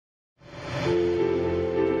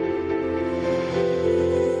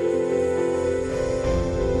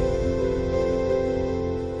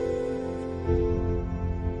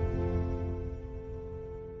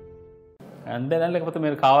అంతేనా, లేకపోతే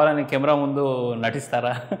మీరు కావాలని కెమెరా ముందు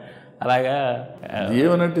నటిస్తారా? అలాగా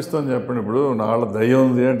ఏమి నటిస్తాను చెప్పండి. ఇప్పుడు నాళ్ళ దయ్యం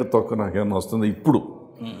ఉంది అంటే తొక్క నాకేమన్నా వస్తుంది ఇప్పుడు,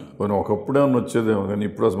 కొన్ని ఒకప్పుడు ఏమన్నా వచ్చేదేమో, కానీ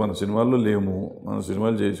ఇప్పుడు అసలు మన సినిమాల్లో లేము, మన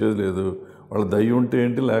సినిమాలు చేసేది లేదు. వాళ్ళ దయ్యం ఉంటే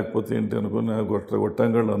ఏంటి లేకపోతే ఏంటి అనుకుని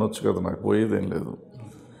గొట్టంగాళ్ళు అనొచ్చు కదా, నాకు పోయేదేం లేదు.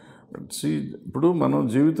 ఇప్పుడు మనం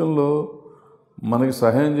జీవితంలో మనకి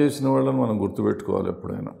సహాయం చేసిన వాళ్ళని మనం గుర్తుపెట్టుకోవాలి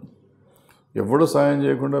ఎప్పుడైనా. ఎవడో సహాయం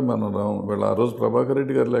చేయకుండా మనం రాము. వీళ్ళు ఆ రోజు ప్రభాకర్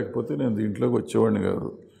రెడ్డి గారు లేకపోతే నేను దీంట్లోకి వచ్చేవాడిని కాదు,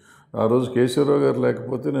 ఆ రోజు కేశవరావు గారు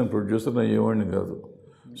లేకపోతే నేను ప్రొడ్యూసర్ అయ్యేవాడిని కాదు.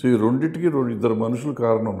 సో ఈ రెండింటికి ఇద్దరు మనుషులు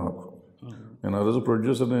కారణం నాకు. నేను ఆ రోజు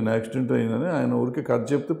ప్రొడ్యూసర్, నేను యాక్సిడెంట్ అయిందని ఆయన ఊరికి కథ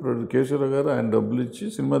చెప్తే కేశవరావు గారు ఆయన డబ్బులు ఇచ్చి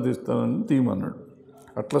సినిమా తీస్తానని తీయమన్నాడు.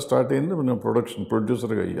 అట్లా స్టార్ట్ అయింది నేను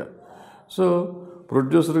ప్రొడ్యూసర్గా అయ్యా. సో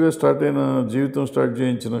ప్రొడ్యూసర్గా స్టార్ట్ అయిన జీవితం స్టార్ట్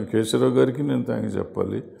చేయించిన కేశవరావు గారికి నేను థ్యాంక్స్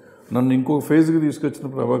చెప్పాలి. నన్ను ఇంకొక ఫేజ్కి తీసుకొచ్చిన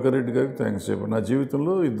ప్రభాకర్ రెడ్డి గారికి థ్యాంక్స్ చెప్పాలి. నా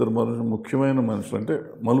జీవితంలో ఇద్దరు మనుషులు, ముఖ్యమైన మనుషులు, అంటే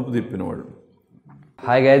మలుపు తిప్పిన వాళ్ళు.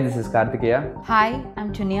 Hi guys, this is Karthikeya. Hi,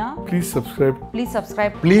 I'm Chunia. Please subscribe. Please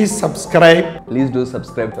subscribe. Please subscribe. Please do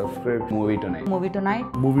subscribe. Movietonite. Movietonite.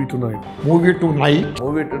 Movietonite. Movietonite.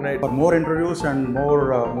 Movietonite. For more interviews and more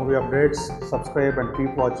movie updates, subscribe and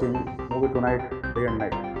keep watching Movietonite day and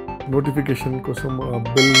night. Notification kosam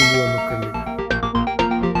bell nokandi.